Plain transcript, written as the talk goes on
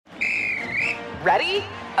Ready?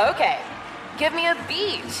 Okay. Give me a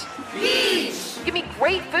beach. Beach! Give me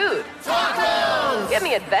great food. Tacos! Give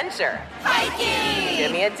me adventure. Hiking!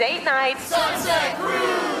 Give me a date night. Sunset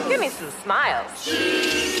cruise! Give me some smiles.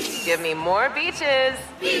 Cheese! Give me more beaches.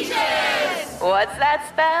 Beaches! What's that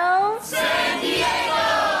spell? San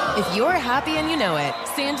Diego! If you're happy and you know it,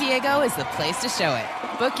 San Diego is the place to show it.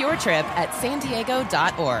 Book your trip at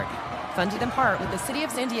sandiego.org. Funded in part with the City of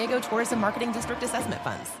San Diego Tourism Marketing District Assessment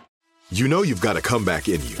Funds. You know you've got a comeback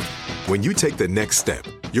in you. When you take the next step,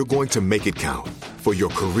 you're going to make it count for your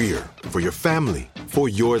career, for your family, for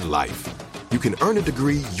your life. You can earn a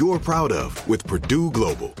degree you're proud of with Purdue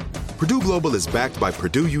Global. Purdue Global is backed by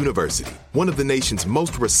Purdue University, one of the nation's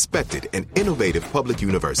most respected and innovative public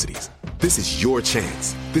universities. This is your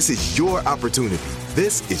chance. This is your opportunity.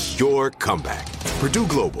 This is your comeback. Purdue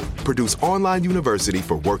Global, Purdue's online university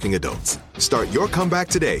for working adults. Start your comeback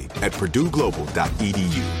today at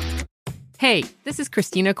purdueglobal.edu. Hey, this is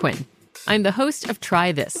Christina Quinn. I'm the host of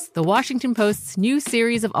Try This, the Washington Post's new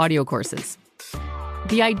series of audio courses.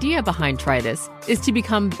 The idea behind Try This is to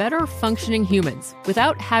become better functioning humans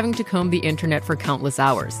without having to comb the internet for countless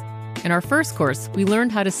hours. In our first course, we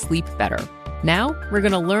learned how to sleep better. Now, we're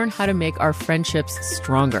going to learn how to make our friendships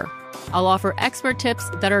stronger. I'll offer expert tips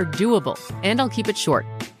that are doable, and I'll keep it short.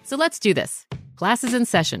 So let's do this. Class is in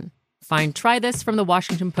session. Find Try This from the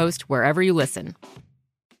Washington Post wherever you listen.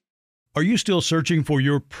 Are you still searching for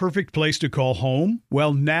your perfect place to call home?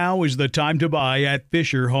 Well, now is the time to buy at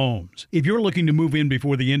Fisher Homes. If you're looking to move in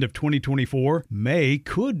before the end of 2024, May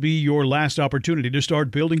could be your last opportunity to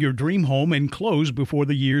start building your dream home and close before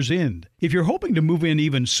the year's end. If you're hoping to move in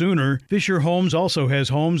even sooner, Fisher Homes also has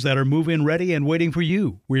homes that are move-in ready and waiting for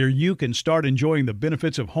you, where you can start enjoying the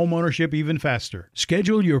benefits of homeownership even faster.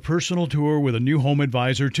 Schedule your personal tour with a new home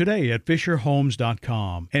advisor today at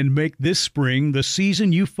FisherHomes.com and make this spring the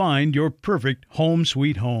season you find your perfect home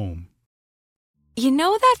sweet home. You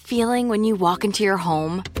know that feeling when you walk into your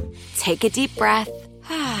home, take a deep breath,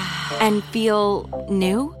 and feel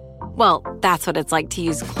new? Well, that's what it's like to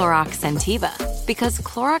use Clorox Scentiva. Because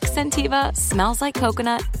Clorox Scentiva smells like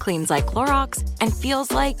coconut, cleans like Clorox, and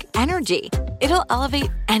feels like energy. It'll elevate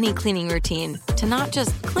any cleaning routine to not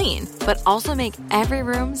just clean, but also make every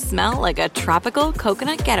room smell like a tropical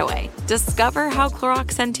coconut getaway. Discover how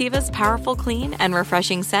Clorox Scentiva's powerful clean and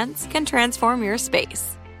refreshing scents can transform your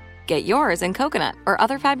space. Get yours in coconut or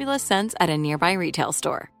other fabulous scents at a nearby retail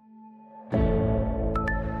store.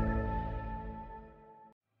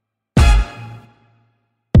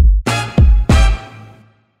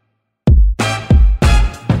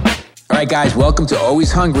 All right, guys, welcome to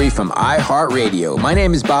Always Hungry from iHeartRadio. My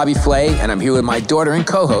name is Bobby Flay, and I'm here with my daughter and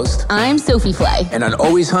co-host. I'm Sophie Flay. And on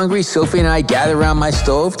Always Hungry, Sophie and I gather around my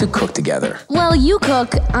stove to cook together. Well, you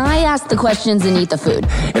cook, I ask the questions and eat the food.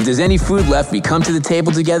 If there's any food left, we come to the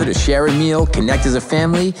table together to share a meal, connect as a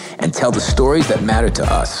family, and tell the stories that matter to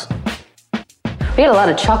us. We got a lot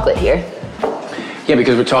of chocolate here. Yeah,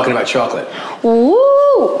 because we're talking about chocolate.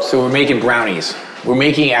 Ooh! So we're making brownies. We're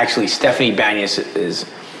making, actually, Stephanie Banyas'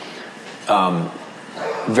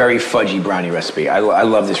 very fudgy brownie recipe. I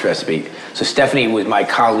love this recipe. So Stephanie was my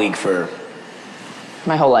colleague for...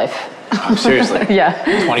 My whole life. Seriously?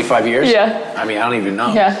 Yeah. 25 years? Yeah. I mean, I don't even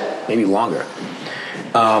know. Yeah. Maybe longer.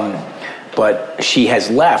 But she has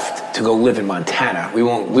left to go live in Montana. We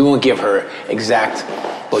won't give her exact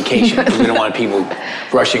location because we don't want people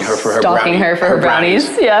rushing her for her Stalking her for her brownies.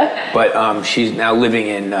 Yeah. But she's now living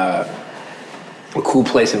in a cool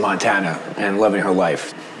place in Montana and loving her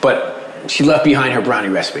life. But she left behind her brownie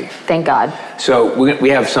recipe. Thank God. So we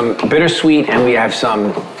have some bittersweet and we have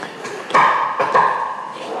some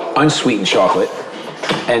unsweetened chocolate.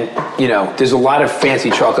 And, you know, there's a lot of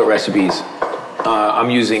fancy chocolate recipes. I'm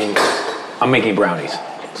making brownies.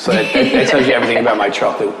 So that tells you everything about my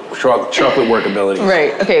chocolate workability.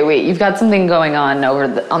 Right. Okay, wait. You've got something going on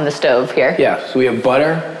on the stove here. Yeah. So we have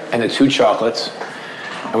butter and the two chocolates,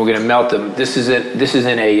 and we're going to melt them. This is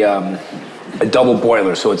in a double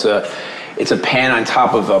boiler, so it's a pan on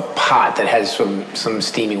top of a pot that has some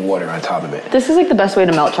steaming water on top of it. This is like the best way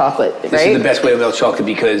to melt chocolate, right? This is the best way to melt chocolate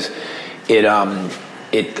because it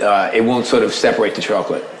won't sort of separate the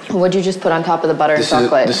chocolate. What'd you just put on top of the butter and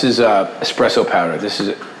chocolate? This is espresso powder. This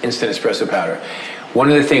is instant espresso powder. One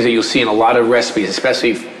of the things that you'll see in a lot of recipes,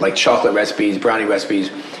 especially like chocolate recipes, brownie recipes,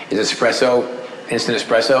 is espresso, instant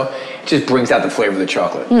espresso. It just brings out the flavor of the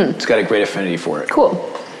chocolate. It's got a great affinity for it. Cool.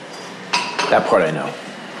 That part I know.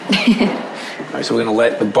 All right, so we're going to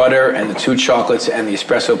let the butter and the two chocolates and the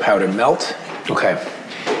espresso powder melt. Okay.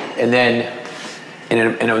 And then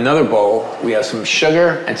in another bowl, we have some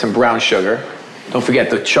sugar and some brown sugar. Don't forget,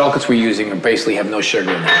 the chocolates we're using basically have no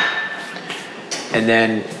sugar in them. and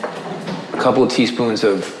then a couple of teaspoons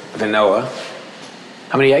of vanilla.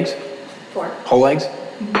 How many eggs? 4. Whole eggs?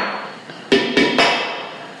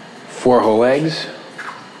 4 whole eggs.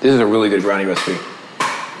 This is a really good brownie recipe.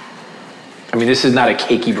 I mean, this is not a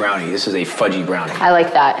cakey brownie. This is a fudgy brownie. I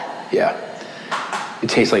like that. Yeah. It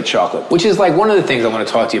tastes like chocolate, which is like one of the things I want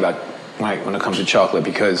to talk to you about when it comes to chocolate,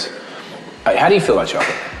 because how do you feel about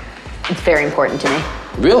chocolate? It's very important to me.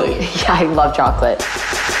 Really? Yeah, I love chocolate.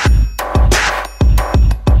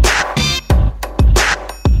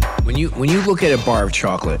 When you look at a bar of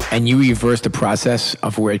chocolate and you reverse the process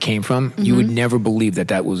of where it came from, you would never believe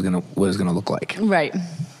that was gonna look like. Right.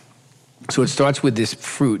 So it starts with this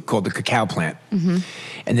fruit called the cacao plant, and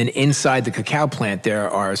then inside the cacao plant there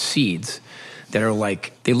are seeds that are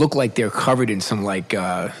like, they look like they're covered in some white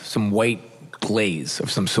glaze of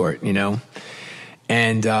some sort, you know,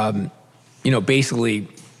 and basically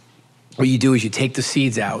what you do is you take the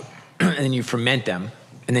seeds out and then you ferment them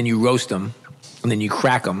and then you roast them and then you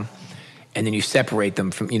crack them and then you separate them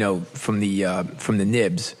from the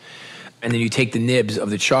nibs, and then you take the nibs of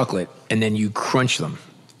the chocolate and then you crunch them.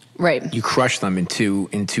 Right. You crush them into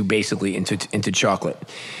chocolate,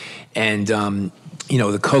 and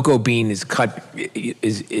the cocoa bean is cut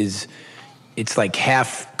it's like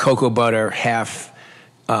half cocoa butter, half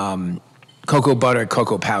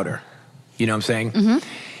cocoa powder. You know what I'm saying?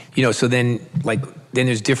 Mm-hmm. So then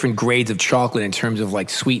there's different grades of chocolate in terms of like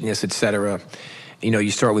sweetness, etc.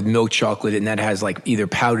 You start with milk chocolate, and that has like either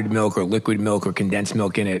powdered milk or liquid milk or condensed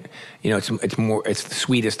milk in it. It's the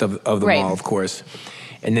sweetest of them all, of course.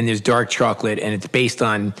 And then there's dark chocolate, and it's based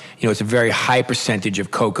on, it's a very high percentage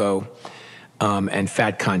of cocoa and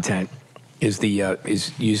fat content is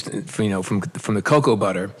used from the cocoa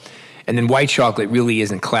butter. And then white chocolate really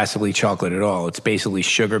isn't classically chocolate at all. It's basically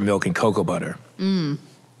sugar, milk, and cocoa butter. Mm.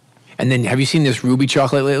 And then have you seen this ruby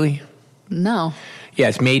chocolate lately? No. Yeah,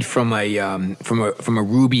 it's made from a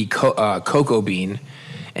ruby cocoa bean,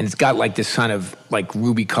 and it's got like this kind of like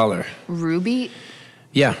ruby color. Ruby?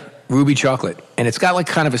 Yeah, ruby chocolate, and it's got like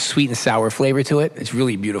kind of a sweet and sour flavor to it. It's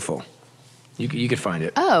really beautiful. You could find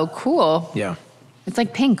it. Oh, cool. Yeah. It's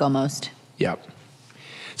like pink almost. Yeah.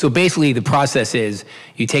 So basically, the process is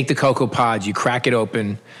you take the cocoa pods, you crack it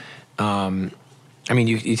open.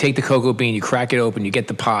 You take the cocoa bean, you crack it open, you get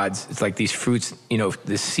the pods. It's like these fruits,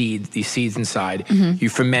 these seeds inside. Mm-hmm. You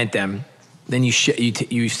ferment them. Then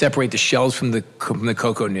you separate the shells from the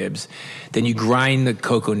cocoa nibs. Then you grind the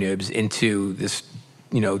cocoa nibs into this,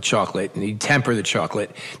 chocolate, and you temper the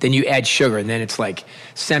chocolate. Then you add sugar, and then it's like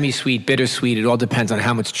semi-sweet, bittersweet. It all depends on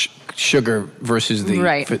how much sugar versus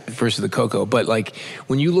the cocoa. But like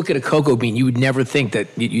when you look at a cocoa bean, you would never think that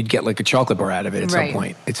you'd get like a chocolate bar out of it at some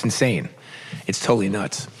point. It's insane. It's totally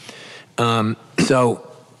nuts.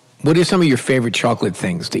 So what are some of your favorite chocolate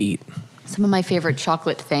things to eat? Some of my favorite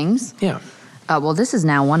chocolate things? Yeah. Well, this is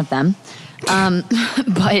now one of them.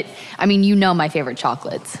 But, my favorite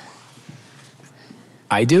chocolates.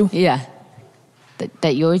 I do? Yeah.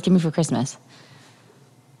 That you always give me for Christmas.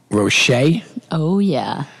 Rocher? Oh,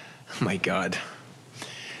 yeah. Oh, my God.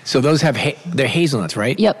 So those have, they're hazelnuts,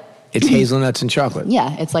 right? Yep. It's hazelnuts and chocolate.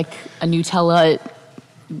 Yeah, it's like a Nutella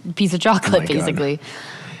piece of chocolate, basically.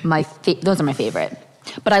 Those are my favorite.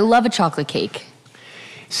 But I love a chocolate cake.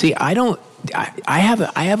 See, I have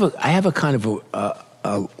a kind of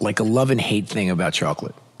a love and hate thing about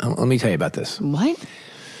chocolate. Let me tell you about this. What?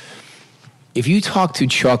 If you talk to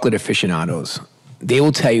chocolate aficionados, they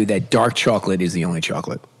will tell you that dark chocolate is the only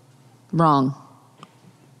chocolate. Wrong.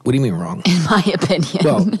 What do you mean wrong? In my opinion.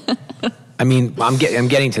 Well, I'm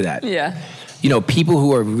getting to that. Yeah. People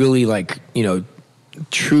who are really like,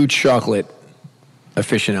 true chocolate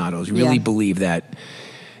aficionados really believe that,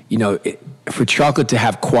 for chocolate to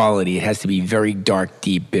have quality, it has to be very dark,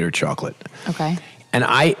 deep, bitter chocolate. Okay.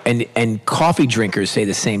 And coffee drinkers say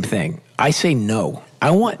the same thing. I say no. I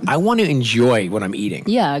want to enjoy what I'm eating.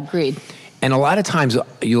 Yeah, agreed. And a lot of times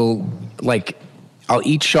I'll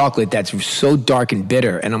eat chocolate that's so dark and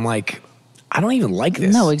bitter, and I'm like, I don't even like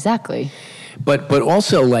this. No, exactly. But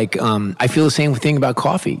also I feel the same thing about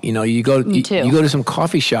coffee. You go to some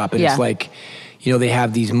coffee shop and it's like, they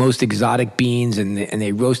have these most exotic beans and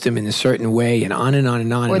they roast them in a certain way and on and on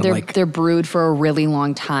and on. Or and they're brewed for a really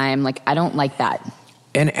long time. Like, I don't like that.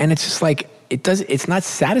 And it's just like it's not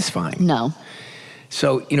satisfying. No.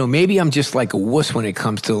 So, maybe I'm just like a wuss when it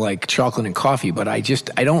comes to like chocolate and coffee, but I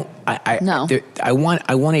want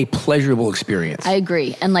a pleasurable experience. I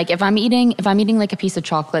agree. And like if I'm eating like a piece of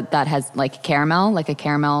chocolate that has like caramel, like a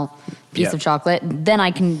caramel piece of chocolate, then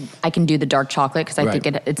I can do the dark chocolate because I think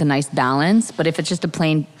it's a nice balance. But if it's just a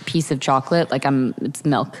plain piece of chocolate, like it's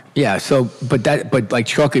milk. Yeah. So, but like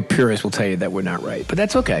chocolate purists will tell you that we're not right, but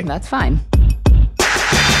that's okay. That's fine.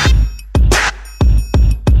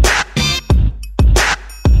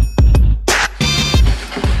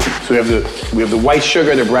 So we have the white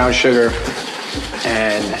sugar, the brown sugar,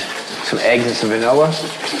 and some eggs and some vanilla.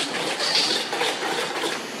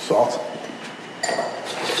 Salt.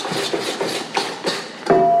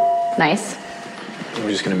 Nice. And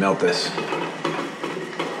we're just gonna melt this.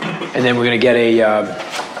 And then we're gonna get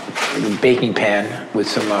a baking pan with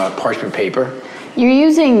some parchment paper. You're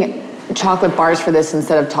using chocolate bars for this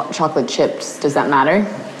instead of chocolate chips. Does that matter?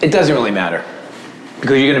 It doesn't really matter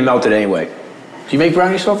because you're gonna melt it anyway. Do you make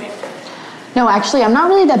brownies, Sophie? No, actually, I'm not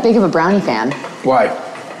really that big of a brownie fan. Why?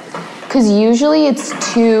 Because usually it's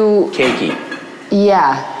too... cakey.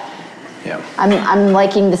 Yeah. Yeah. I'm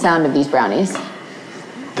liking the sound of these brownies.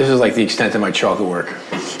 This is like the extent of my chocolate work.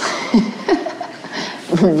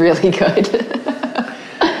 Really good.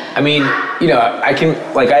 I mean, I can,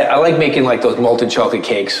 I like making like those molten chocolate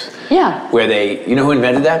cakes. Yeah. Where who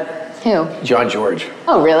invented that? Who? John George.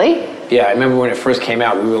 Oh, really? Yeah, I remember when it first came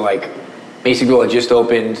out, we were like, Macy Grill had just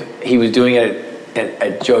opened. He was doing it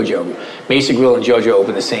at JoJo. Macy Grill and JoJo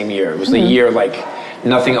opened the same year. It was the year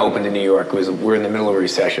nothing opened in New York. We're in the middle of a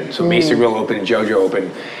recession. So Macy Grill opened and JoJo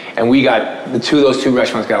opened. And we got, those two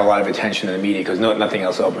restaurants got a lot of attention in the media because nothing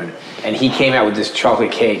else opened. And he came out with this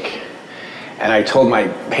chocolate cake. And I told my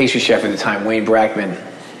pastry chef at the time, Wayne Brackman.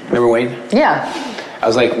 Remember Wayne? Yeah. I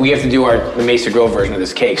was like, we have to do the Macy Grill version of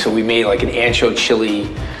this cake. So we made like an ancho chili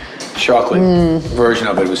chocolate version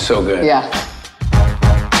of it. It was so good. Yeah.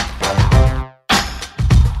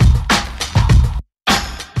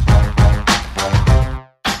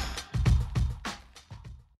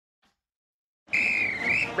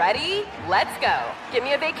 Ready? Let's go. Give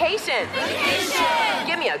me a vacation. Vacation.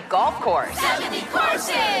 Give me a golf course. 70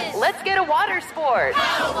 courses. Let's get a water sport.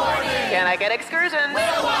 Paddleboarding. Can I get excursions?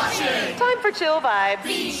 Whale watching. Time for chill vibes.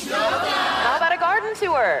 Beach yoga. How about a garden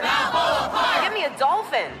tour? Balboa Park. Give me a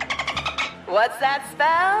dolphin. What's that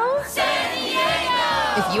spell? San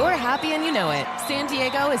Diego. If you're happy and you know it, San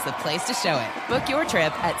Diego is the place to show it. Book your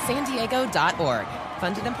trip at sandiego.org.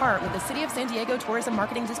 Funded in part with the City of San Diego Tourism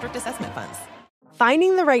Marketing District Assessment Funds.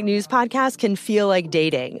 Finding the right news podcast can feel like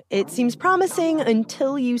dating. It seems promising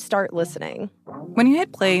until you start listening. When you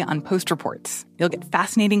hit play on Post Reports, you'll get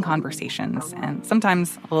fascinating conversations and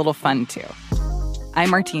sometimes a little fun, too. I'm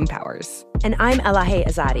Martine Powers. And I'm Elahe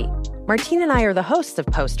Azadi. Martine and I are the hosts of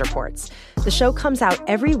Post Reports. The show comes out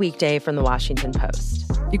every weekday from the Washington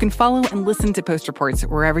Post. You can follow and listen to Post Reports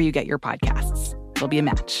wherever you get your podcasts. It'll be a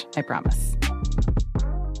match, I promise.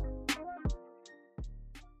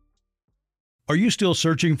 Are you still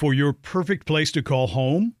searching for your perfect place to call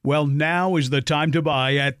home? Well, now is the time to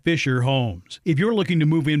buy at Fisher Homes. If you're looking to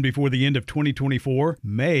move in before the end of 2024,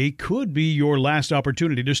 May could be your last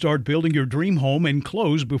opportunity to start building your dream home and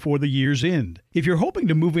close before the year's end. If you're hoping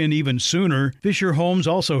to move in even sooner, Fisher Homes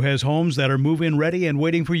also has homes that are move-in ready and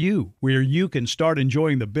waiting for you, where you can start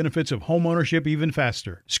enjoying the benefits of homeownership even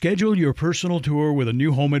faster. Schedule your personal tour with a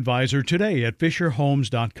new home advisor today at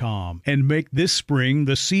FisherHomes.com and make this spring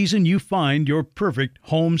the season you find your perfect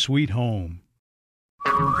home sweet home.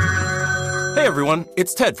 Hey everyone,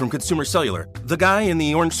 it's Ted from Consumer Cellular, the guy in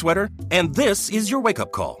the orange sweater, and this is your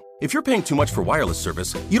wake-up call. If you're paying too much for wireless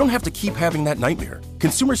service, you don't have to keep having that nightmare.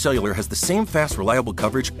 Consumer Cellular has the same fast, reliable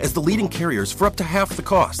coverage as the leading carriers for up to half the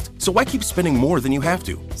cost. So why keep spending more than you have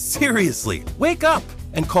to? Seriously, wake up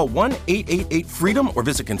and call 1-888-FREEDOM or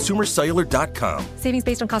visit consumercellular.com. Savings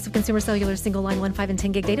based on cost of Consumer Cellular single line 1, 5, and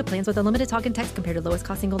 10 gig data plans with unlimited talk and text compared to lowest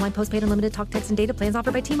cost single line postpaid unlimited talk, text, and data plans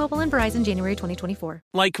offered by T-Mobile and Verizon January 2024.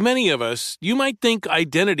 Like many of us, you might think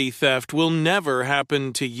identity theft will never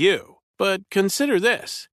happen to you. But consider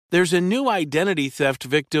this. There's a new identity theft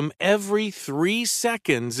victim every 3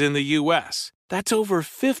 seconds in the U.S. That's over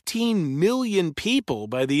 15 million people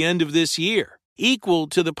by the end of this year, equal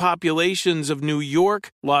to the populations of New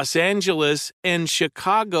York, Los Angeles, and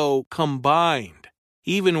Chicago combined.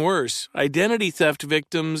 Even worse, identity theft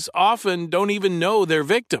victims often don't even know they're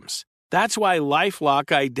victims. That's why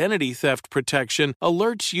LifeLock Identity Theft Protection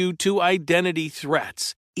alerts you to identity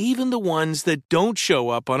threats, even the ones that don't show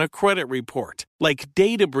up on a credit report, like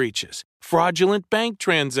data breaches, fraudulent bank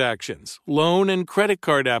transactions, loan and credit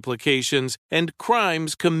card applications, and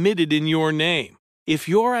crimes committed in your name. If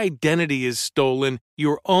your identity is stolen,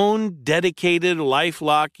 your own dedicated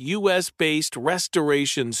LifeLock U.S.-based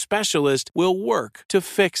restoration specialist will work to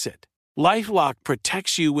fix it. LifeLock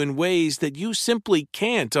protects you in ways that you simply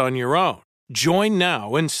can't on your own. Join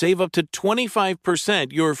now and save up to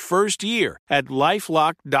 25% your first year at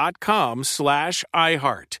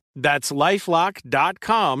LifeLock.com/iHeart. That's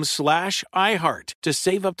LifeLock.com/iHeart to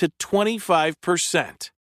save up to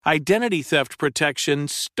 25%. Identity theft protection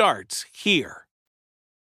starts here.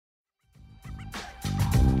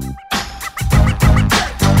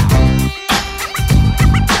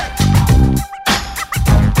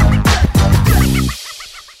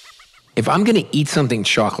 If I'm going to eat something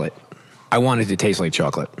chocolate, I want it to taste like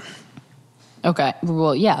chocolate. Okay.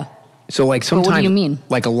 Well, yeah. So like sometimes, what do you mean?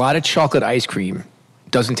 Like a lot of chocolate ice cream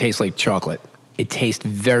doesn't taste like chocolate. It tastes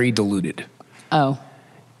very diluted. Oh.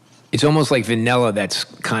 It's almost like vanilla that's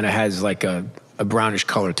kind of has like a brownish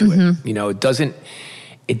color to it. You know, it doesn't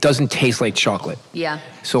taste like chocolate. Yeah.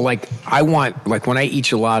 So like I want, like when I eat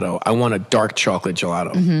gelato, I want a dark chocolate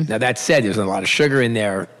gelato. Now that said, there's a lot of sugar in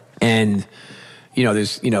there and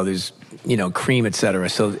there's cream, etc.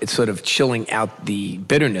 So it's sort of chilling out the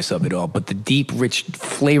bitterness of it all. But the deep, rich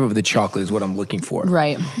flavor of the chocolate is what I'm looking for.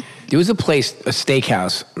 Right. There was a place, a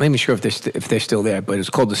steakhouse. I'm not even sure if they're still there, but it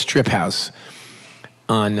was called the Strip House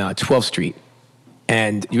on 12th Street.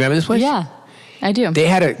 And you remember this place? Yeah, I do. They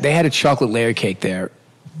had a chocolate layer cake there.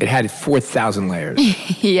 It had 4,000 layers.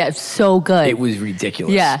 Yeah, it's so good. It was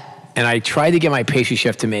ridiculous. Yeah. And I tried to get my pastry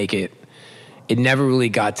chef to make it. It never really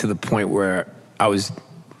got to the point where I was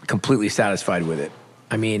completely satisfied with it.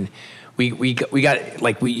 I mean, we got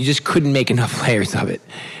like you just couldn't make enough layers of it.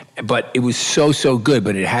 But it was so good.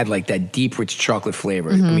 But it had like that deep, rich chocolate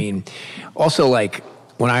flavor. I mean, also like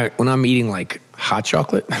when I'm eating like hot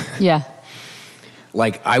chocolate. Yeah.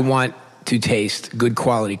 Like I want to taste good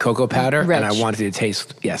quality cocoa powder, Rich. and I want it to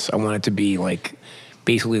taste. Yes, I want it to be like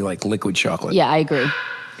basically like liquid chocolate. Yeah, I agree.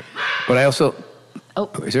 But I also. Oh,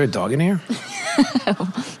 is there a dog in here?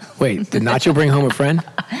 Wait, did Nacho bring home a friend?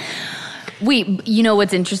 Wait, you know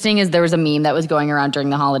what's interesting is there was a meme that was going around during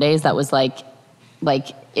the holidays that was like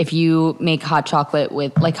if you make hot chocolate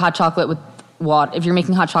with water, if you're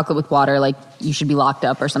making hot chocolate with water, like you should be locked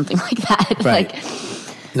up or something like that. Right.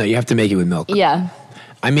 No, you have to make it with milk. Yeah.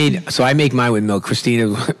 I make mine with milk.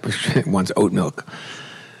 Christina wants oat milk.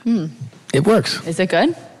 It works. Is it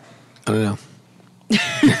good? I don't know.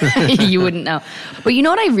 You wouldn't know. But you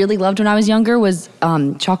know what I really loved when I was younger was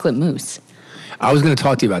chocolate mousse. I was going to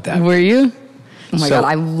talk to you about that. Were you? Oh my God,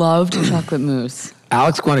 I loved chocolate mousse.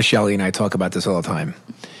 Alex Guaniscelli and I talk about this all the time.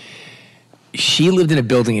 She lived in a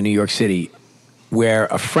building in New York City where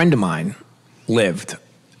a friend of mine lived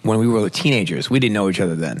when we were teenagers. We didn't know each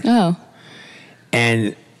other then. Oh.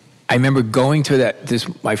 And I remember going to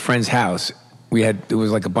my friend's house. There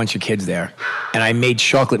was like a bunch of kids there, and I made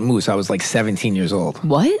chocolate mousse. I was like 17 years old.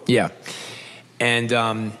 What? Yeah. And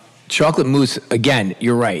chocolate mousse, again,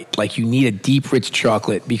 you're right. Like you need a deep, rich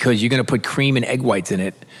chocolate because you're going to put cream and egg whites in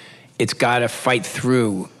it. It's got to fight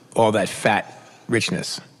through all that fat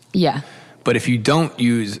richness. Yeah. But if you don't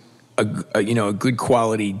use a good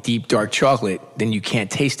quality, deep, dark chocolate, then you can't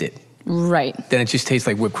taste it. Right. Then it just tastes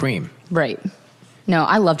like whipped cream. Right. No,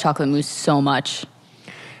 I love chocolate mousse so much.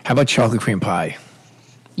 How about chocolate cream pie?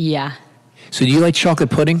 Yeah. So do you like chocolate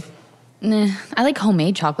pudding? Nah, I like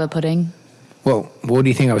homemade chocolate pudding. Well, what do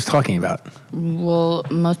you think I was talking about? Well,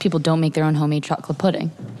 most people don't make their own homemade chocolate pudding.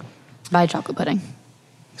 Buy chocolate pudding.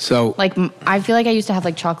 So, like, I feel like I used to have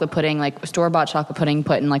like chocolate pudding, like store-bought chocolate pudding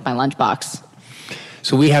put in like my lunchbox.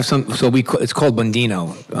 So we have some. So it's called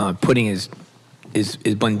Bundino. Pudding is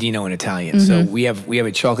Bundino in Italian. So we have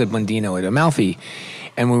a chocolate Bundino at Amalfi,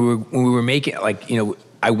 and when we were making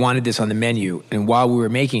I wanted this on the menu, and while we were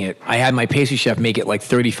making it, I had my pastry chef make it like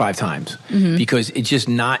 35 times because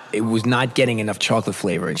it was not getting enough chocolate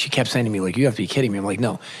flavor. And she kept saying to me, like, you have to be kidding me. I'm like,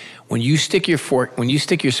 no. When you stick your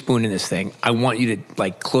spoon in this thing, I want you to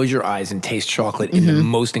like close your eyes and taste chocolate in the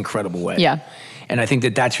most incredible way. Yeah. And I think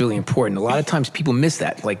that's really important. A lot of times people miss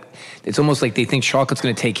that. Like, it's almost like they think chocolate's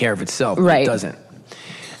going to take care of itself. But right. It doesn't.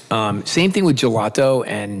 Same thing with gelato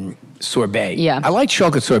and sorbet. Yeah. I like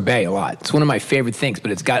chocolate sorbet a lot. It's one of my favorite things,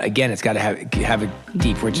 but it's got to have a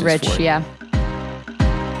deep richness for it. Yeah.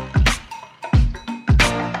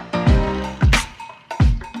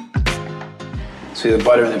 So the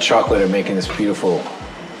butter and the chocolate are making this beautiful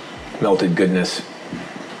melted goodness.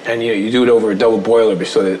 And you do it over a double boiler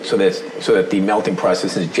so that the melting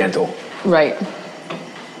process is gentle. Right.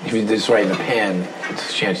 If you did this right in the pan, it's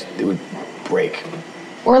a chance it would break.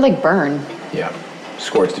 Or like burn. Yeah.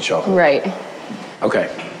 Scorch the chocolate. Right. Okay.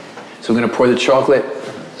 So we're going to pour the chocolate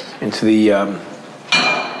into the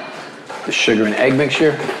the sugar and egg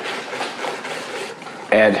mixture.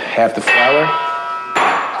 Add half the flour.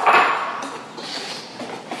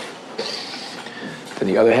 Then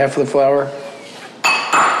the other half of the flour.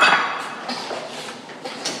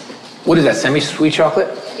 What is that, semi-sweet chocolate?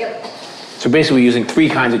 Yep. So basically we're using 3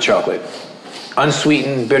 kinds of chocolate.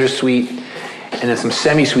 Unsweetened, bittersweet, and then some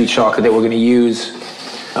semi-sweet chocolate that we're going to use.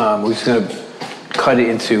 We're just going to cut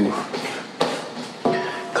into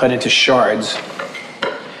shards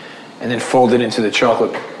and then fold it into the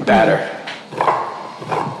chocolate batter.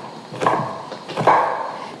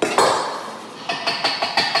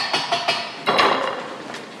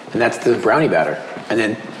 And that's the brownie batter. And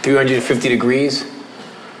then 350 degrees,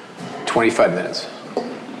 25 minutes.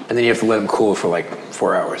 And then you have to let them cool for like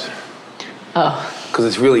 4 hours. Oh. Because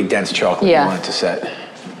it's really dense chocolate. Yeah. You want it to set.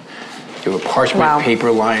 Do a parchment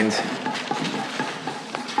paper lined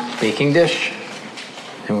baking dish.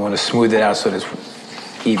 And we want to smooth it out so that it's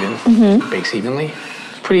even, bakes evenly.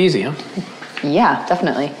 It's pretty easy, huh? Yeah,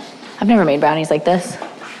 definitely. I've never made brownies like this.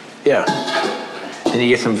 Yeah. Then you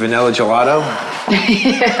get some vanilla gelato.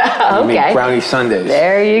 Yeah, You okay. make brownie sundaes.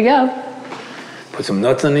 There you go. Put some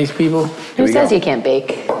nuts on these people. Who says you can't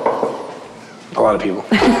bake? A lot of people.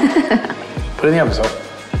 Put it in the oven, so.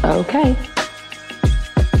 Okay.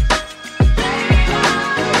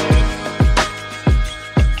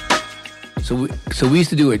 So we used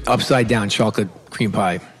to do an upside down chocolate cream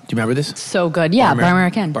pie. Do you remember this? So good. Yeah, Bar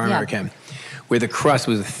American. Bar American. Where the crust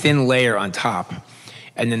was a thin layer on top,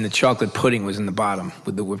 and then the chocolate pudding was in the bottom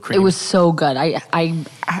with the whipped cream. It was so good. I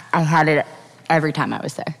had it every time I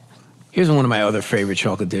was there. Here's one of my other favorite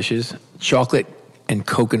chocolate dishes: chocolate and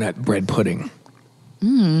coconut bread pudding.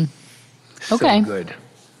 Okay. So good.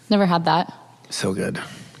 Never had that. So good.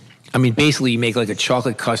 I mean, basically, you make like a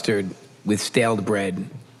chocolate custard with staled bread.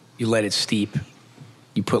 You let it steep.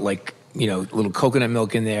 You put like, a little coconut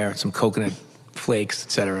milk in there, some coconut flakes,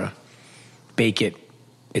 etc. Bake it.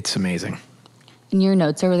 It's amazing. In your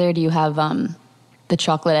notes over there, do you have the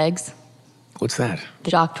chocolate eggs? What's that?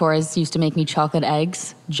 Jacques Torres used to make me chocolate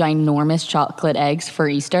eggs, ginormous chocolate eggs for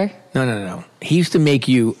Easter. No. He used to make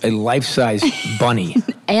you a life-size bunny.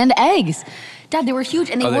 And eggs. Dad, they were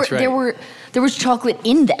huge, and that's right. there was chocolate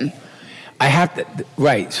in them. I have to,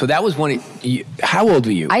 right. So that was one, how old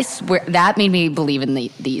were you? I swear, that made me believe in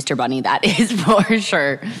the Easter Bunny. That is for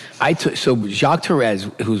sure. So Jacques Torres,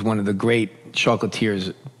 who's one of the great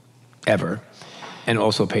chocolatiers ever, and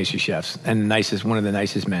also pastry chefs, and one of the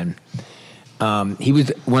nicest men.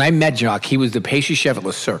 When I met Jacques, he was the pastry chef at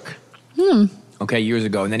Le Cirque. Okay, years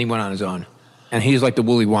ago, and then he went on his own. And he was like the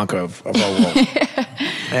Willy Wonka of our world.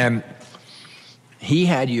 And he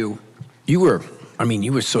had you were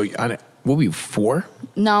so, what were you, 4?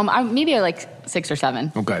 No, maybe like 6 or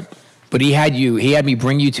 7. Okay. But he had me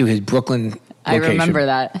bring you to his Brooklyn location. I remember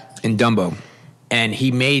that. In Dumbo. And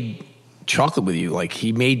he made chocolate with you, like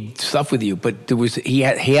he made stuff with you, but he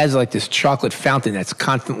has like this chocolate fountain that's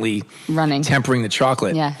constantly running, tempering the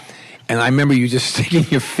chocolate. Yeah. And I remember you just sticking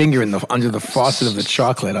your finger under the faucet of the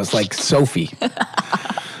chocolate. I was like, Sophie,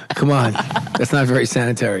 come on, that's not very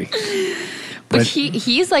sanitary. But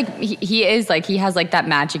he is like he has like that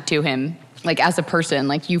magic to him, like as a person,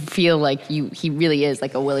 like you feel like he really is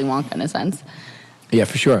like a Willy Wonka in a sense. Yeah,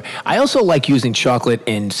 for sure. I also like using chocolate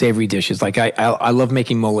in savory dishes. Like I love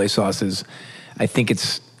making mole sauces. I think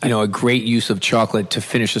it's a great use of chocolate to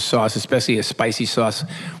finish a sauce, especially a spicy sauce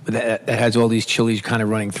that has all these chilies kind of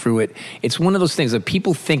running through it. It's one of those things that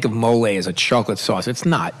people think of mole as a chocolate sauce. It's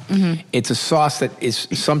not. Mm-hmm. It's a sauce that is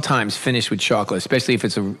sometimes finished with chocolate, especially if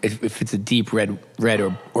it's a deep red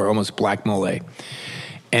or almost black mole.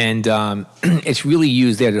 And it's really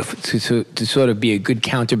used there to sort of be a good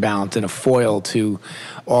counterbalance and a foil to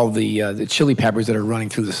all the chili peppers that are running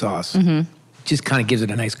through the sauce. Mm-hmm. Just kind of gives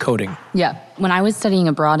it a nice coating. Yeah. When I was studying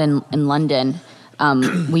abroad in London,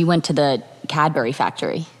 we went to the Cadbury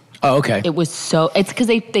factory. Oh, okay. It's because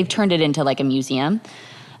they've turned it into like a museum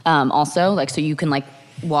also, like so you can like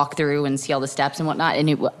walk through and see all the steps and whatnot.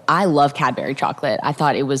 And I love Cadbury chocolate. I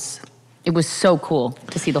thought it was so cool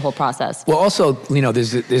to see the whole process. Well, also,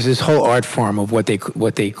 there's this whole art form of what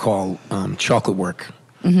they call chocolate work,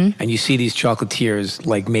 mm-hmm. and you see these chocolatiers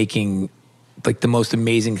like making like the most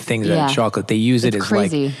amazing things out of chocolate. They use it as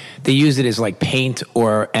crazy. Like paint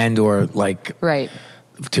or like right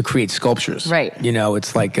to create sculptures. Right.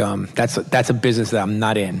 It's like that's a business that I'm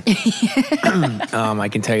not in. I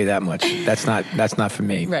can tell you that much. That's not for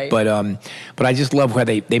me. Right. But I just love how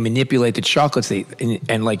they manipulate the chocolates.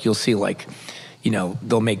 And like you'll see like,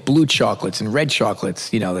 they'll make blue chocolates and red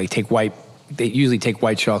chocolates. They take white they usually take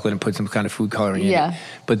white chocolate and put some kind of food coloring in Yeah. it.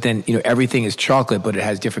 But then, everything is chocolate, but it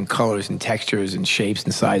has different colors and textures and shapes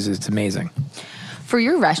and sizes. It's amazing. For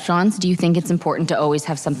your restaurants, do you think it's important to always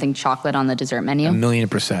have something chocolate on the dessert menu?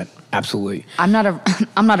 1,000,000%. Absolutely. I'm not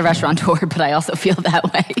a restaurateur, but I also feel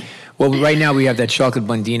that way. Well, right now we have that chocolate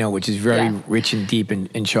blendino, which is very rich and deep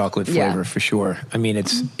in chocolate flavor for sure. I mean,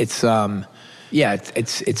 it's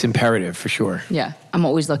imperative for sure. Yeah, I'm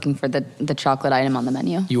always looking for the chocolate item on the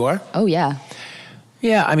menu. You are? Oh yeah.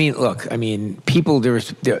 Yeah, I mean, look, people. There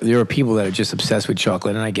are people that are just obsessed with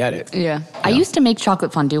chocolate, and I get it. Yeah. I used to make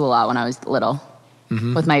chocolate fondue a lot when I was little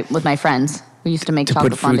with my friends. We used to make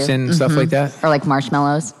chocolate fondue. To put fruits in and stuff like that? Or like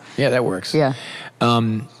marshmallows. Yeah, that works. Yeah.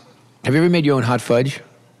 Have you ever made your own hot fudge?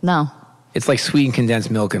 No. It's like sweetened condensed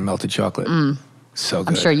milk and melted chocolate. So good.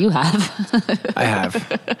 I'm sure you have. I have.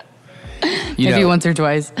 Maybe once or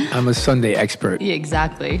twice. I'm a Sunday expert. Yeah,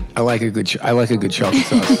 exactly. I like a good chocolate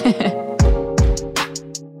sauce.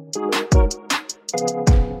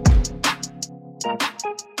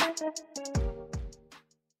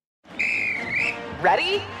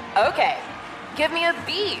 Ready? Okay. Give me a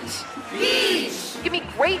beach. Beach. Give me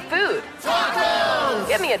great food. Tacos.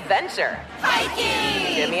 Give me adventure.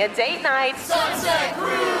 Hiking. Give me a date night. Sunset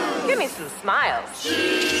cruise. Give me some smiles.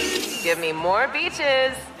 Cheese. Give me more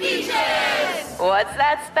beaches. Beaches. What's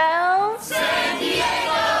that spell? San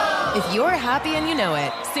Diego. If you're happy and you know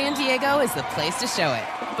it, San Diego is the place to show it.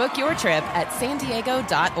 Book your trip at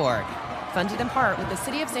sandiego.org. Funded in part with the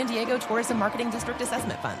City of San Diego Tourism Marketing District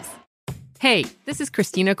Assessment Funds. Hey, this is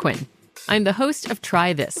Christina Quinn. I'm the host of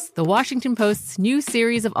Try This, the Washington Post's new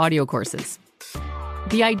series of audio courses.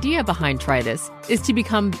 The idea behind Try This is to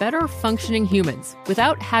become better functioning humans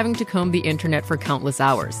without having to comb the internet for countless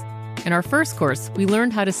hours. In our first course, we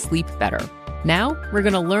learned how to sleep better. Now, we're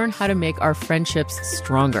going to learn how to make our friendships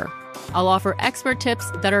stronger. I'll offer expert tips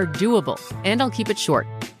that are doable, and I'll keep it short.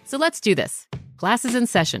 So let's do this. Class is in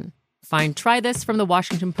session. Find Try This from the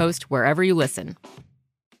Washington Post wherever you listen.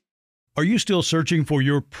 Are you still searching for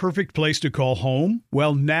your perfect place to call home?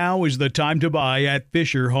 Well, now is the time to buy at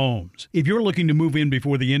Fisher Homes. If you're looking to move in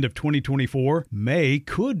before the end of 2024, May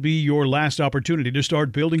could be your last opportunity to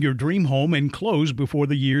start building your dream home and close before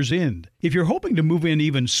the year's end. If you're hoping to move in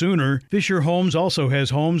even sooner, Fisher Homes also has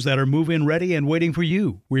homes that are move-in ready and waiting for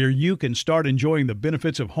you, where you can start enjoying the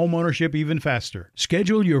benefits of homeownership even faster.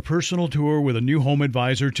 Schedule your personal tour with a new home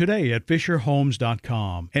advisor today at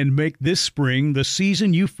FisherHomes.com and make this spring the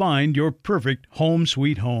season you find your perfect home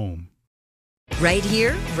sweet home. Right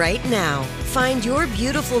here, right now. Find your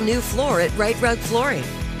beautiful new floor at Right Rug Flooring.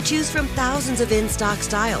 Choose from thousands of in-stock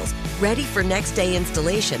styles, ready for next day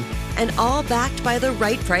installation, and all backed by the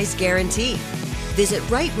right price guarantee. Visit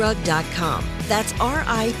rightrug.com. That's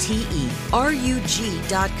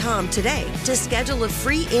RITERUG.com today to schedule a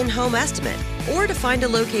free in-home estimate or to find a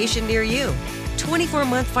location near you.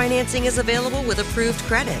 24-month financing is available with approved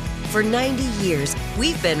credit. For 90 years,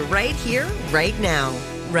 we've been right here, right now.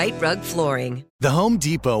 Right Rug Flooring. The Home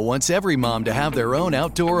Depot wants every mom to have their own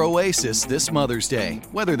outdoor oasis this Mother's Day,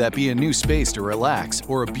 whether that be a new space to relax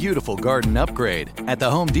or a beautiful garden upgrade. At the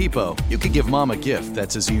Home Depot, you could give mom a gift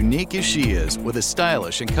that's as unique as she is, with a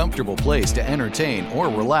stylish and comfortable place to entertain or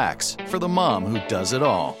relax for the mom who does it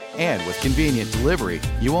all. And with convenient delivery,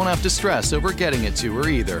 you won't have to stress over getting it to her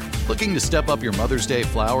either. Looking to step up your Mother's Day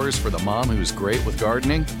flowers for the mom who's great with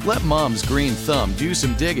gardening? Let Mom's Green Thumb do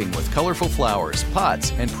some digging with colorful flowers,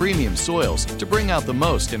 pots, and premium soils to bring out the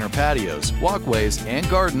most in her patios, walkways, and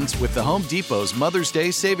gardens with the Home Depot's Mother's Day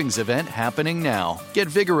Savings Event happening now. Get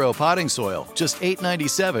Vigoro potting soil, just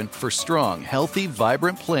 $8.97 for strong, healthy,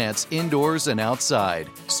 vibrant plants indoors and outside.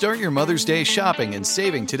 Start your Mother's Day shopping and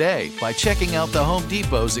saving today by checking out the Home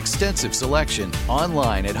Depot's extensive selection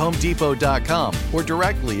online at HomeDepot.com or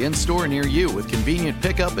directly in store near you with convenient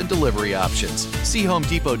pickup and delivery options. See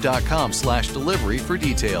HomeDepot.com/delivery for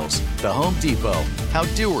details. The Home Depot, how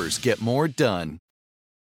doers get more done.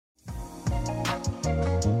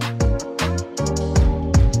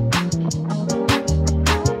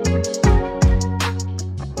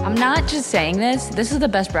 I'm not just saying this. This is the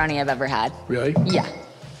best brownie I've ever had. Really? Yeah.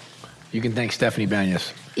 You can thank Stephanie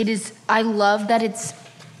Banyas. It is. I love that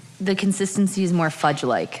the consistency is more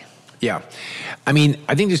fudge-like. Yeah. I mean,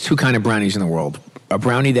 I think there's two kind of brownies in the world. A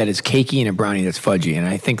brownie that is cakey and a brownie that's fudgy. And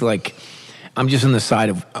I think, like, I'm just on the side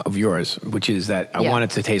of yours, which is that I want it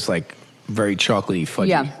to taste like very chocolatey, fudgy.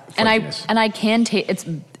 Yeah. Fudginess. And I can taste,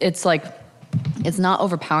 it's like, it's not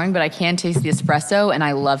overpowering, but I can taste the espresso, and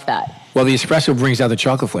I love that. Well, the espresso brings out the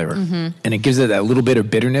chocolate flavor, Mhm. and it gives it that little bit of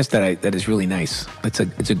bitterness that is really nice. It's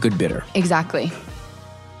a good bitter. Exactly.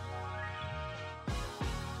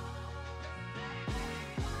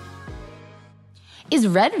 Is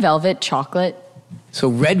red velvet chocolate? So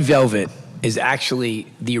red velvet is actually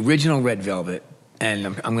the original red velvet, and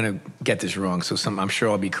I'm going to get this wrong, so I'm sure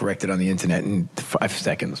I'll be corrected on the internet in 5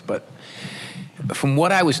 seconds. But from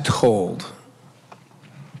what I was told,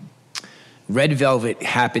 red velvet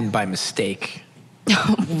happened by mistake.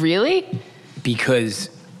 Really? Because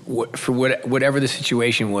whatever the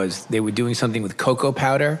situation was, they were doing something with cocoa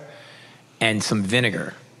powder and some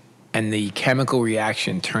vinegar, and the chemical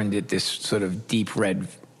reaction turned it this sort of deep red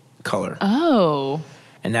color. Oh.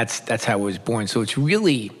 And that's how it was born. So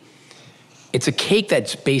it's a cake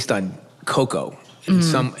that's based on cocoa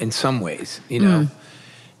in some ways. You know,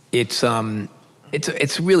 it's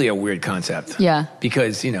really a weird concept. Yeah.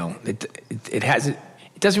 Because it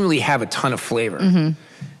doesn't really have a ton of flavor.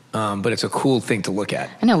 But it's a cool thing to look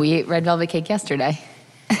at. I know, we ate red velvet cake yesterday.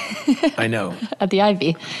 I know. At the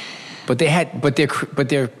Ivy. But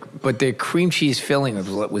their cream cheese filling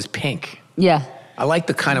was pink. Yeah. I like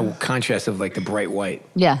the kind of contrast of like the bright white.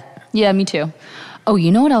 Yeah. Yeah, me too. Oh,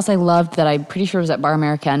 you know what else I loved that I'm pretty sure was at Bar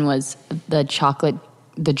Americaine was the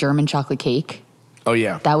German chocolate cake. Oh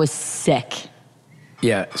yeah. That was sick.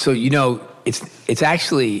 Yeah. So it's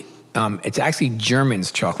actually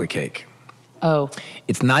German's chocolate cake. Oh.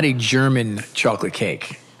 It's not a German chocolate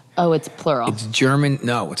cake. Oh, it's plural. It's German.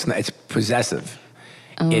 No, it's not. It's possessive.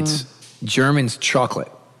 It's German's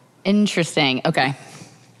chocolate. Interesting. Okay.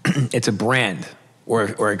 It's a brand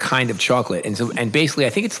or a kind of chocolate, and basically,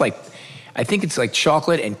 I think it's like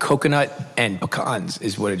chocolate and coconut and pecans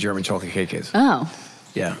is what a German chocolate cake is. Oh.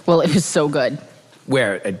 Yeah. Well, it was so good.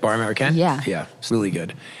 Where at Bar Americaine? Yeah. Yeah, it's really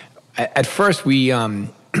good. At first, we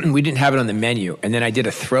didn't have it on the menu, and then I did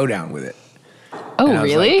a throwdown with it. Oh,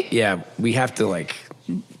 really? Like, yeah, we have to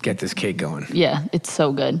get this cake going. Yeah, it's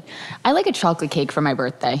so good. I like a chocolate cake for my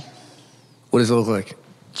birthday. What does it look like?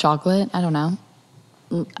 Chocolate? I don't know.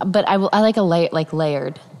 But I like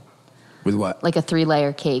layered. With what? Like a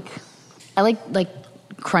 3-layer cake. I like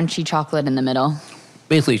crunchy chocolate in the middle.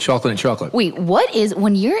 Basically chocolate and chocolate. Wait, what is,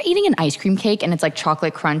 when you're eating an ice cream cake and it's like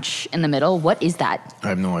chocolate crunch in the middle, what is that? I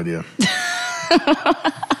have no idea.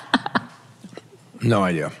 No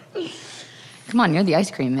idea. Come on, you're the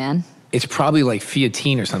ice cream man. It's probably like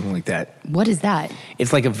Fiatine or something like that. What is that?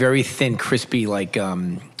 It's like a very thin, crispy,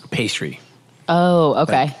 pastry. Oh,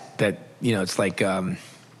 okay. It's like,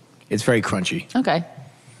 it's very crunchy. Okay.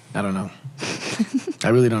 I don't know. I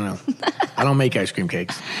really don't know. I don't make ice cream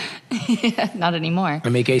cakes. Not anymore. I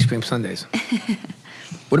make ice cream sundaes.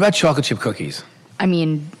 What about chocolate chip cookies? I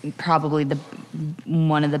mean, probably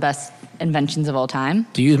one of the best inventions of all time.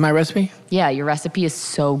 Do you use my recipe? Yeah, your recipe is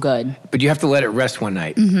so good. But you have to let it rest one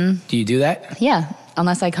night. Mm-hmm. Do you do that? Yeah,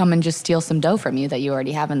 unless I come and just steal some dough from you that you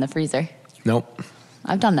already have in the freezer. Nope.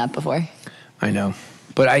 I've done that before. I know.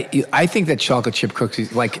 But I think that chocolate chip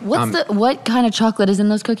cookies, like... What kind of chocolate is in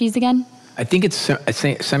those cookies again? I think it's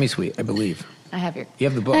semi-sweet, I believe. I have your... You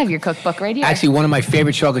have the book. I have your cookbook right here. Actually, one of my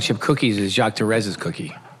favorite chocolate chip cookies is Jacques Therez's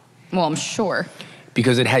cookie. Well, I'm sure.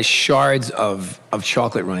 Because it has shards of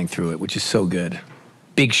chocolate running through it, which is so good.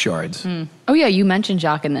 Big shards. Mm. Oh, yeah, you mentioned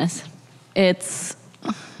Jacques in this. It's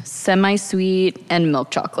semi-sweet and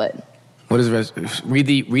milk chocolate. What is the rest? Read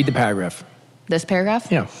the paragraph. This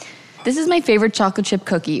paragraph? Yeah. This is my favorite chocolate chip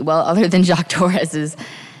cookie, well, other than Jacques Therez's,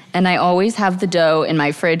 and I always have the dough in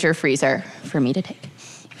my fridge or freezer for me to take.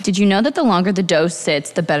 Did you know that the longer the dough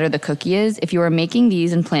sits, the better the cookie is? If you are making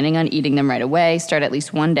these and planning on eating them right away, start at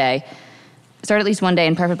least one day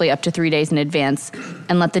and preferably up to 3 days in advance,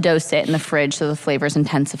 and let the dough sit in the fridge so the flavors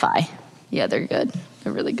intensify. Yeah, they're good.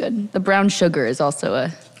 They're really good. The brown sugar is also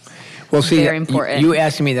very important. You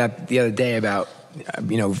asked me that the other day about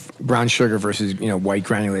brown sugar versus white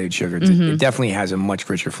granulated sugar. It definitely has a much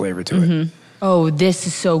richer flavor to it. Oh, this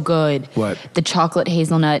is so good. What? The chocolate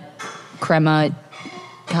hazelnut crema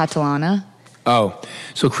catalana. Oh,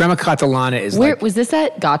 so crema catalana is was this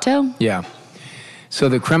at Gatto? Yeah. So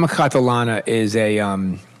the crema catalana is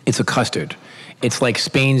it's a custard. It's like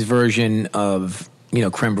Spain's version of,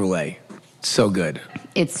 creme brulee. It's so good.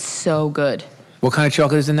 It's so good. What kind of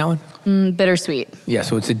chocolate is in that one? Bittersweet. Yeah,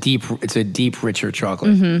 so it's a deep, richer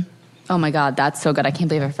chocolate. Mm-hmm. Oh my God, that's so good. I can't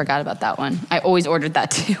believe I forgot about that one. I always ordered that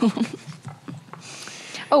too.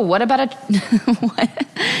 Oh, what about a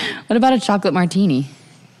chocolate martini?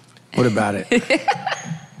 What about it?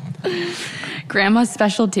 Grandma's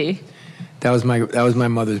specialty. That was my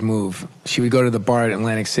mother's move. She would go to the bar at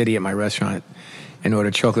Atlantic City at my restaurant and order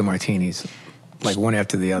chocolate martinis, like one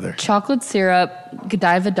after the other. Chocolate syrup,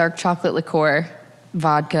 Godiva dark chocolate liqueur,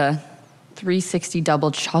 vodka, 360 double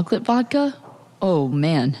chocolate vodka. Oh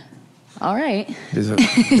man! All right.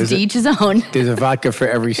 To each his own. There's a vodka for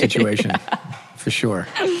every situation, for sure.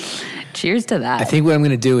 Cheers to that. I think what I'm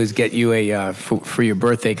going to do is get you for your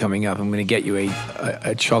birthday coming up, I'm going to get you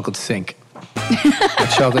a chocolate sink. A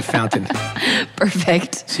chocolate fountain.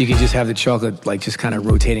 Perfect. So you can just have the chocolate like just kind of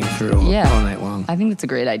rotating through all night long. I think that's a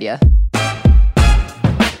great idea.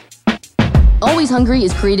 Always Hungry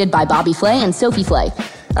is created by Bobby Flay and Sophie Flay.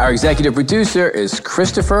 Our executive producer is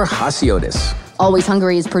Christopher Hasiotis. Always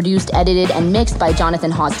Hungry is produced, edited, and mixed by Jonathan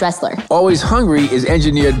Haas-Dressler. Always Hungry is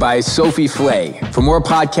engineered by Sophie Flay. For more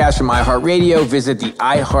podcasts from iHeartRadio, visit the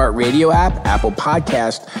iHeartRadio app, Apple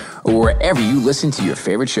Podcast, or wherever you listen to your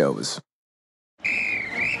favorite shows.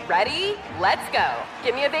 Ready? Let's go.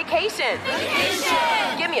 Give me a vacation.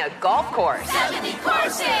 Vacation. Give me a golf course. 70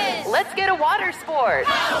 courses. Let's get a water sport.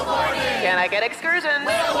 Paddleboarding. Can I get excursions?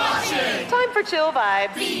 Whale watching. Time for chill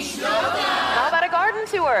vibes. Beach yoga. How about a garden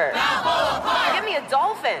tour? Balboa Park. Give me a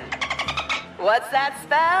dolphin. What's that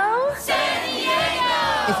spell? San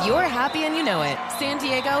Diego. If you're happy and you know it, San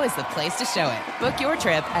Diego is the place to show it. Book your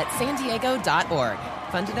trip at sandiego.org.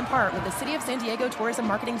 Funded in part with the City of San Diego Tourism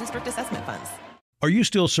Marketing District Assessment Funds. Are you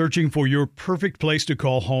still searching for your perfect place to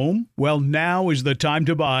call home? Well, now is the time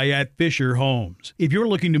to buy at Fisher Homes. If you're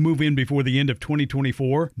looking to move in before the end of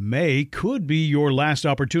 2024, May could be your last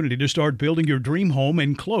opportunity to start building your dream home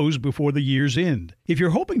and close before the year's end. If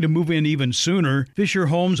you're hoping to move in even sooner, Fisher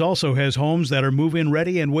Homes also has homes that are move-in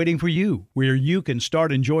ready and waiting for you, where you can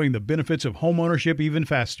start enjoying the benefits of homeownership even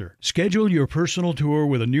faster. Schedule your personal tour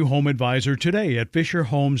with a new home advisor today at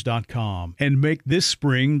FisherHomes.com and make this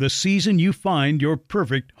spring the season you find your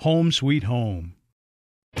perfect home sweet home.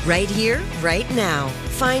 Right here, right now.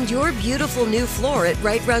 Find your beautiful new floor at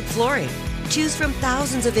Right Rug Flooring. Choose from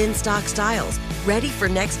thousands of in-stock styles, ready for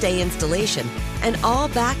next day installation, and all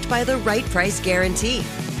backed by the right price guarantee.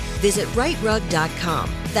 Visit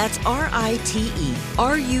rightrug.com. That's RITERUG.com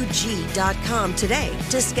today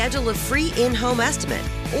to schedule a free in-home estimate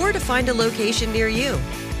or to find a location near you.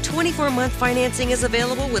 24-month financing is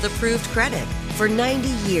available with approved credit. For 90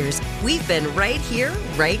 years, we've been right here,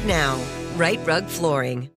 right now. Right Rug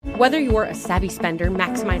Flooring. Whether you're a savvy spender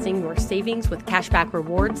maximizing your savings with cashback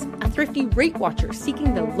rewards, a thrifty rate watcher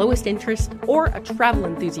seeking the lowest interest, or a travel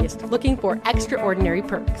enthusiast looking for extraordinary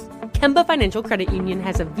perks, Kemba Financial Credit Union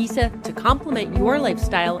has a visa to complement your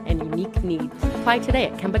lifestyle and unique needs. Apply today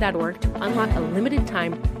at Kemba.org to unlock a limited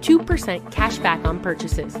time 2% cash back on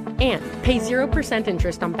purchases and pay 0%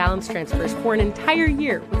 interest on balance transfers for an entire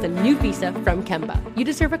year with a new visa from Kemba. You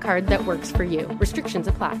deserve a card that works for you. Restrictions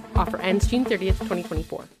apply. Offer ends June 30th,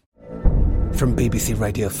 2024. From BBC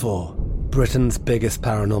Radio 4, Britain's biggest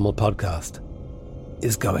paranormal podcast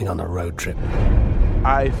is going on a road trip.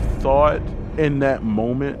 I thought in that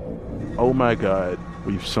moment, oh my God,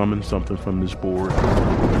 we've summoned something from this board.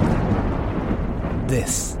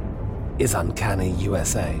 This is Uncanny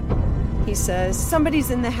USA. He says,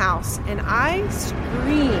 somebody's in the house, and I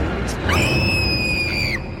screamed.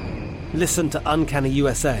 Listen to Uncanny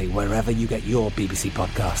USA wherever you get your BBC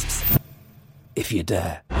podcasts, if you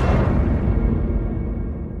dare.